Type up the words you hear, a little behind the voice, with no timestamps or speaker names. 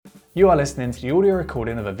You are listening to the audio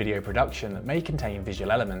recording of a video production that may contain visual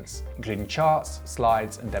elements, including charts,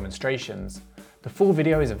 slides, and demonstrations. The full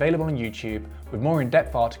video is available on YouTube with more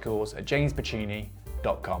in-depth articles at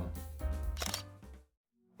jamespacini.com.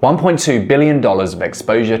 $1.2 billion of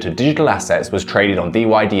exposure to digital assets was traded on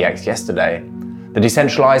DYDX yesterday. The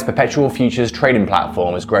decentralized perpetual futures trading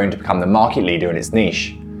platform has grown to become the market leader in its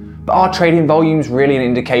niche. But are trading volumes really an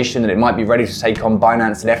indication that it might be ready to take on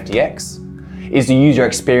Binance and FTX? Is the user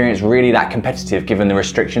experience really that competitive given the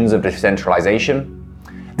restrictions of decentralization?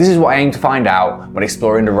 This is what I aim to find out when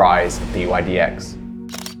exploring the rise of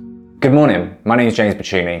DYDX. Good morning, my name is James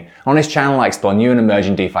Pacini. On this channel I explore new and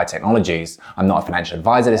emerging DeFi technologies. I'm not a financial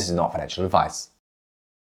advisor, this is not financial advice.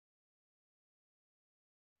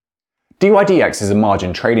 DYDX is a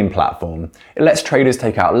margin trading platform. It lets traders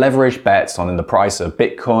take out leveraged bets on the price of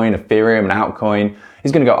Bitcoin, Ethereum and altcoin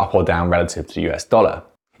is going to go up or down relative to the US dollar.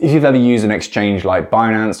 If you've ever used an exchange like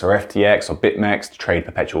Binance or FTX or BitMEX to trade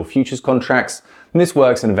perpetual futures contracts, then this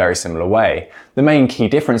works in a very similar way. The main key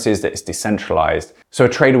difference is that it's decentralized. So a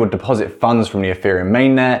trader would deposit funds from the Ethereum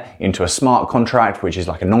mainnet into a smart contract, which is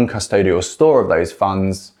like a non-custodial store of those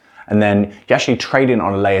funds. And then you actually trade in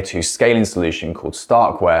on a layer 2 scaling solution called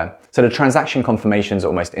Starkware. So the transaction confirmation is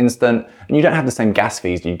almost instant and you don't have the same gas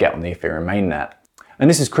fees you get on the Ethereum mainnet. And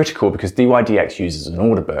this is critical because DYDX uses an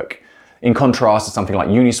order book. In contrast to something like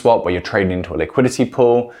Uniswap, where you're trading into a liquidity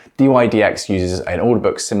pool, DYDX uses an order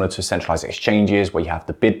book similar to centralized exchanges where you have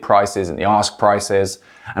the bid prices and the ask prices.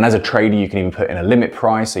 And as a trader, you can even put in a limit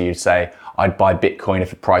price. So you'd say, I'd buy Bitcoin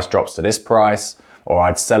if the price drops to this price, or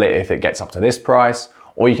I'd sell it if it gets up to this price.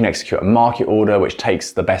 Or you can execute a market order, which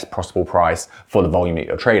takes the best possible price for the volume that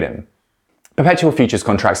you're trading. Perpetual futures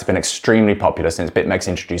contracts have been extremely popular since BitMEX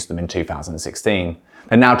introduced them in 2016.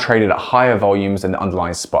 They're now traded at higher volumes than the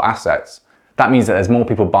underlying spot assets. That means that there's more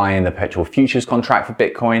people buying the perpetual futures contract for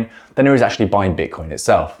Bitcoin than there is actually buying Bitcoin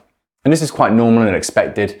itself. And this is quite normal and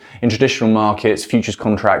expected. In traditional markets, futures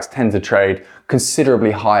contracts tend to trade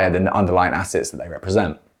considerably higher than the underlying assets that they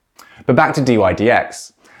represent. But back to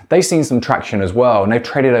DYDX. They've seen some traction as well, and they've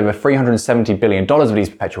traded over $370 billion of these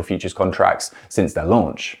perpetual futures contracts since their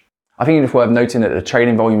launch. I think it's worth noting that the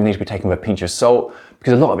trading volume needs to be taken with a pinch of salt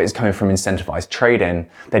because a lot of it is coming from incentivized trading.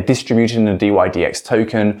 They're distributing the DYDX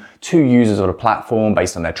token to users of the platform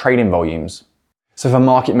based on their trading volumes. So for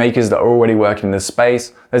market makers that are already working in this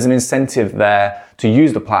space, there's an incentive there to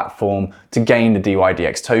use the platform to gain the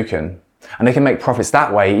DYDX token. And they can make profits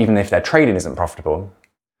that way even if their trading isn't profitable.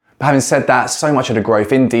 But having said that, so much of the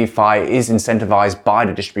growth in DeFi is incentivized by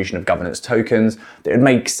the distribution of governance tokens that it would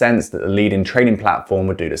make sense that the leading trading platform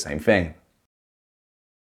would do the same thing.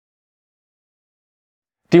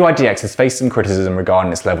 DYDX has faced some criticism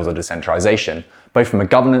regarding its levels of decentralization, both from a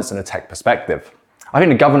governance and a tech perspective. I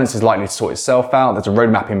think the governance is likely to sort itself out. There's a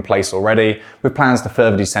roadmap in place already with plans to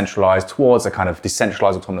further decentralize towards a kind of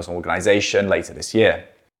decentralized autonomous organization later this year.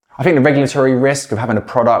 I think the regulatory risk of having a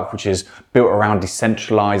product which is built around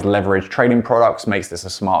decentralized leverage trading products makes this a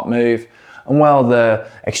smart move. And while the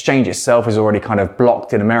exchange itself is already kind of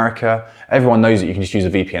blocked in America, everyone knows that you can just use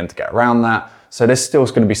a VPN to get around that. So there's still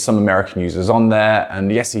going to be some American users on there,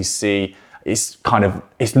 and the SEC is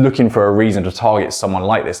looking for a reason to target someone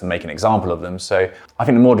like this and make an example of them. So I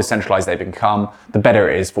think the more decentralized they become, the better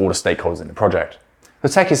it is for all the stakeholders in the project. The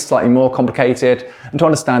tech is slightly more complicated, and to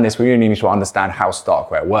understand this, we really need to understand how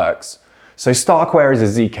Starkware works. So Starkware is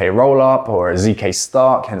a ZK rollup or a ZK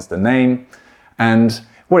Stark, hence the name. And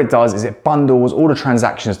what it does is it bundles all the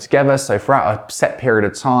transactions together. So throughout a set period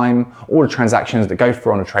of time, all the transactions that go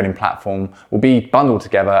through on a trading platform will be bundled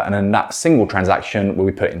together, and then that single transaction will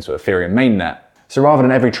be put into Ethereum mainnet. So rather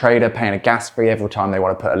than every trader paying a gas fee every time they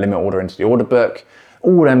want to put a limit order into the order book,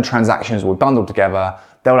 all them transactions will be bundled together.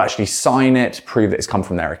 They'll actually sign it to prove that it's come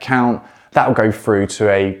from their account. That will go through to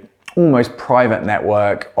a almost private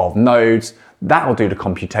network of nodes. That will do the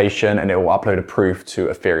computation and it will upload a proof to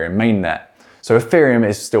Ethereum mainnet. So Ethereum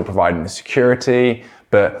is still providing the security,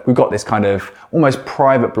 but we've got this kind of almost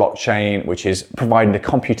private blockchain, which is providing the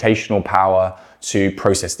computational power to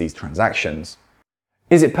process these transactions.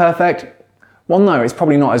 Is it perfect? Well, no, it's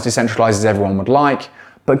probably not as decentralized as everyone would like.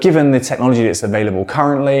 But given the technology that's available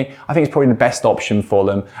currently, I think it's probably the best option for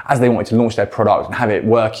them as they wanted to launch their product and have it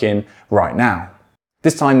working right now.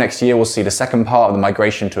 This time next year, we'll see the second part of the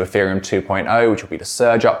migration to Ethereum 2.0, which will be the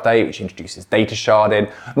Surge update, which introduces data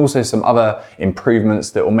sharding, and also some other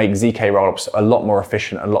improvements that will make ZK rollups a lot more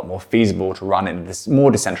efficient, a lot more feasible to run in this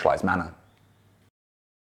more decentralized manner.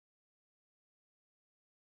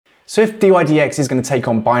 So if DYDX is going to take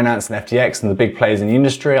on Binance and FTX and the big players in the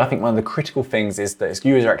industry, I think one of the critical things is that its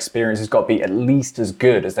user experience has got to be at least as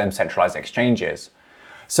good as them centralized exchanges.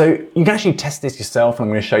 So you can actually test this yourself, and I'm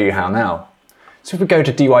going to show you how now. So if we go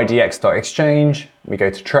to DYDX.exchange, we go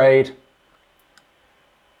to trade,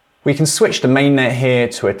 we can switch the mainnet here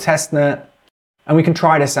to a testnet, and we can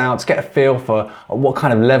try this out to get a feel for what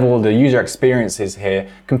kind of level the user experience is here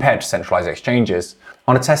compared to centralized exchanges.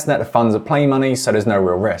 On a testnet, the funds are play money, so there's no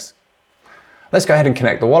real risk. Let's go ahead and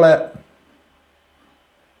connect the wallet.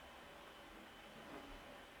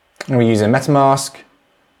 And we're using MetaMask.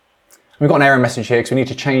 We've got an error message here because we need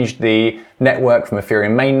to change the network from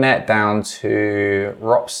Ethereum mainnet down to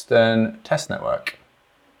Ropsten test network.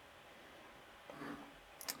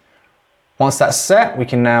 Once that's set, we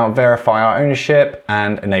can now verify our ownership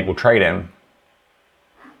and enable trading.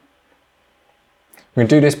 We're going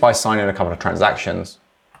to do this by signing a couple of transactions.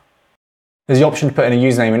 There's the option to put in a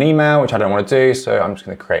username and email, which I don't want to do, so I'm just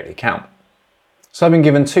going to create the account. So I've been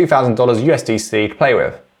given $2,000 USDC to play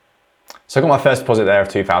with. So I got my first deposit there of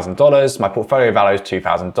 $2,000, my portfolio value is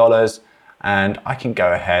 $2,000, and I can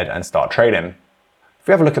go ahead and start trading. If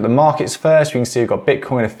we have a look at the markets first, we can see we've got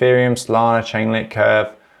Bitcoin, Ethereum, Solana, Chainlink,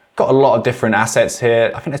 Curve. Got a lot of different assets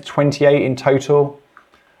here. I think there's 28 in total.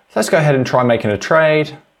 So let's go ahead and try making a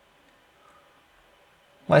trade.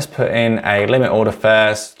 Let's put in a limit order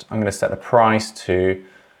first. I'm going to set the price to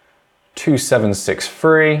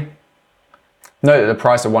 2763. Note that the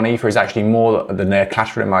price of 1 Ether is actually more than the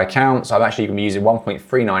collateral in my account, so I'm actually going to be using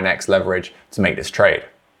 1.39x leverage to make this trade.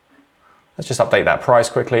 Let's just update that price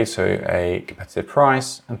quickly to a competitive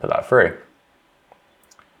price and put that through.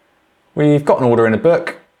 We've got an order in the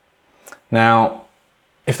book. Now,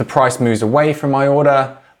 if the price moves away from my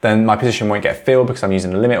order, then my position won't get filled because I'm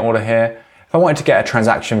using a limit order here. If I wanted to get a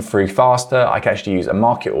transaction through faster, I can actually use a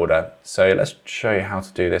market order. So let's show you how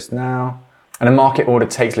to do this now. And a market order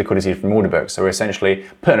takes liquidity from order book. So we're essentially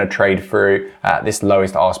putting a trade through at this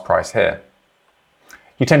lowest ask price here.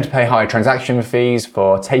 You tend to pay higher transaction fees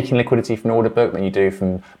for taking liquidity from the order book than you do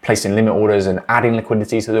from placing limit orders and adding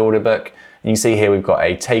liquidity to the order book. And you can see here we've got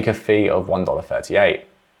a taker fee of $1.38.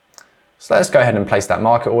 So let's go ahead and place that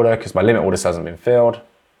market order because my limit order hasn't been filled.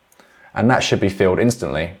 And that should be filled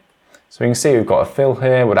instantly. So we can see we've got a fill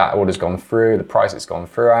here where that order's gone through, the price it's gone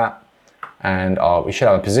through at. And we should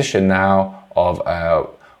have a position now of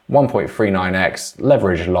 1.39x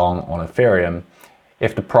leverage long on Ethereum.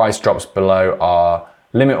 If the price drops below our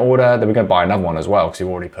limit order, then we're going to buy another one as well because we've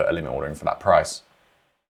already put a limit order in for that price.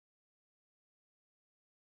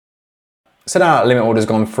 So now that limit order's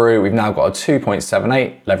gone through, we've now got a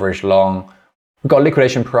 2.78 leverage long. We've got a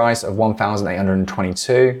liquidation price of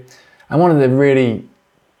 1,822. And one of the really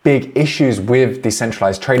big issues with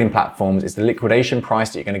decentralized trading platforms is the liquidation price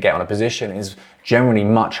that you're going to get on a position is generally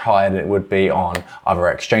much higher than it would be on other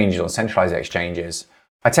exchanges or centralized exchanges.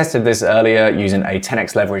 I tested this earlier using a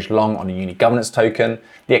 10x leverage long on a uni governance token.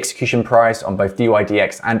 The execution price on both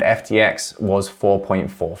DYDX and FTX was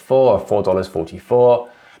 4.44 or $4.44.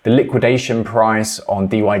 The liquidation price on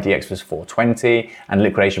DYDX was 4.20 and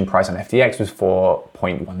liquidation price on FTX was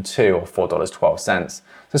 4.12 or $4.12. So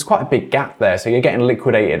there's quite a big gap there. So you're getting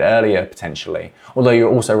liquidated earlier potentially, although you're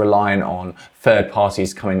also relying on third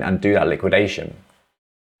parties coming and do that liquidation.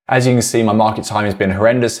 As you can see, my market time has been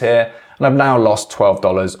horrendous here, and I've now lost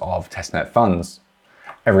 $12 of testnet funds.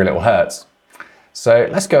 Every little hurts. So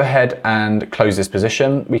let's go ahead and close this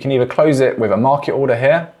position. We can either close it with a market order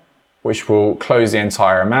here, which will close the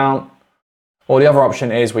entire amount. Or the other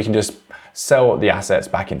option is we can just sell the assets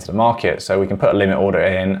back into the market. So we can put a limit order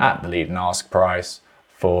in at the lead and ask price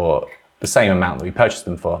for the same amount that we purchased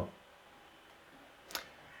them for.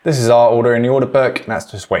 This is our order in the order book, and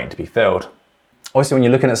that's just waiting to be filled. Obviously, when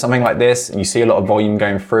you're looking at something like this and you see a lot of volume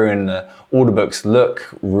going through and the order books look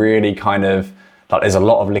really kind of like there's a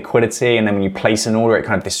lot of liquidity, and then when you place an order, it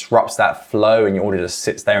kind of disrupts that flow and your order just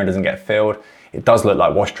sits there and doesn't get filled. It does look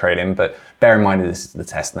like wash trading, but bear in mind that this is the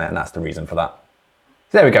testnet and that's the reason for that.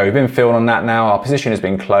 So there we go, we've been filled on that now. Our position has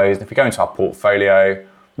been closed. If we go into our portfolio,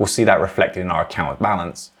 we'll see that reflected in our account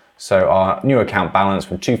balance. So our new account balance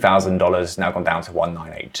from $2,000 has now gone down to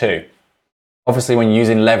 1,982. Obviously, when you're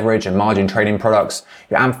using leverage and margin trading products,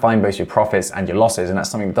 you're amplifying both your profits and your losses, and that's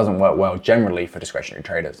something that doesn't work well generally for discretionary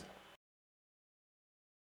traders.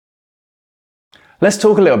 Let's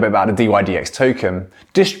talk a little bit about the DYDX token,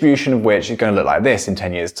 distribution of which is going to look like this in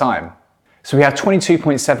 10 years' time. So we have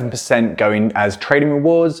 22.7% going as trading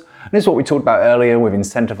rewards, and this is what we talked about earlier with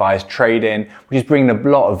incentivized trading, which is bringing a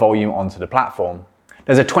lot of volume onto the platform.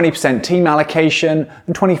 There's a 20% team allocation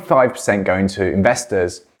and 25% going to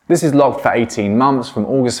investors. This is locked for 18 months from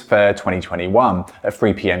August 3rd, 2021 at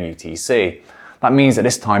 3 p.m. UTC. That means at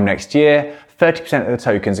this time next year, 30% of the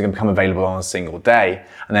tokens are going to become available on a single day.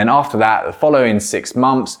 And then after that, the following 6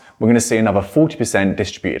 months, we're going to see another 40%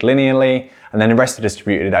 distributed linearly, and then the rest are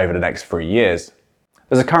distributed over the next 3 years.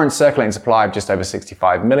 There's a current circulating supply of just over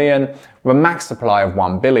 65 million, with a max supply of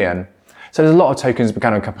 1 billion. So there's a lot of tokens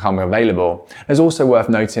becoming available. It's also worth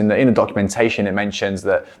noting that in the documentation it mentions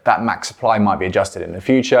that that max supply might be adjusted in the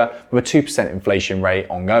future with a 2% inflation rate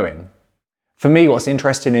ongoing. For me, what's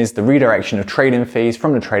interesting is the redirection of trading fees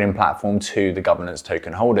from the trading platform to the governance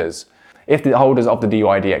token holders. If the holders of the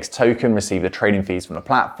DYDX token receive the trading fees from the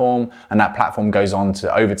platform, and that platform goes on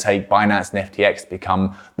to overtake Binance and FTX to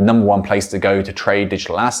become the #1 place to go to trade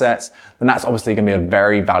digital assets, then that's obviously going to be a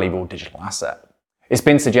very valuable digital asset. It's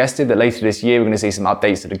been suggested that later this year we're going to see some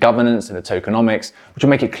updates to the governance and the tokenomics, which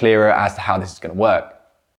will make it clearer as to how this is going to work.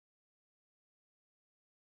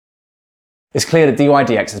 It's clear that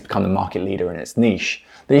DYDX has become the market leader in its niche.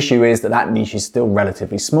 The issue is that that niche is still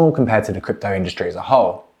relatively small compared to the crypto industry as a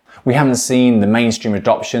whole. We haven't seen the mainstream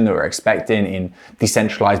adoption that we're expecting in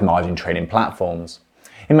decentralized margin trading platforms.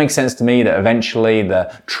 It makes sense to me that eventually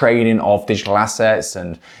the trading of digital assets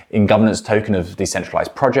and in governance token of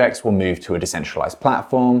decentralized projects will move to a decentralized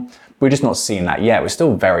platform. We're just not seeing that yet. We're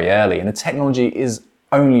still very early, and the technology is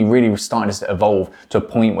only really starting to evolve to a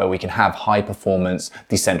point where we can have high performance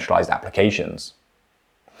decentralized applications.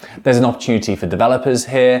 There's an opportunity for developers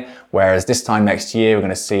here, whereas this time next year we're going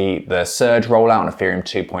to see the Surge rollout on Ethereum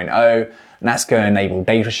 2.0, and that's going to enable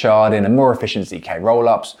data sharding and more efficient ZK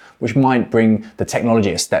rollups, which might bring the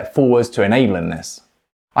technology a step forwards to enabling this.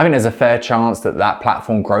 I think there's a fair chance that that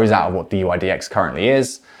platform grows out of what DYDX currently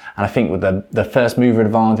is, and I think with the first mover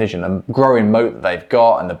advantage and the growing moat that they've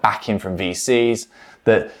got and the backing from VCs,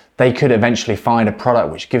 that they could eventually find a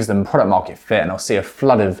product which gives them product market fit, and I'll see a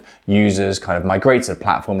flood of users kind of migrate to the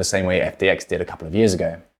platform the same way FTX did a couple of years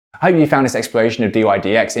ago. I hope you found this exploration of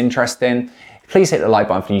DYDX interesting. Please hit the like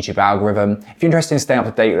button for the YouTube algorithm. If you're interested in staying up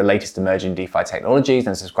to date with the latest emerging DeFi technologies,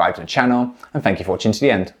 then subscribe to the channel, and thank you for watching to the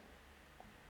end.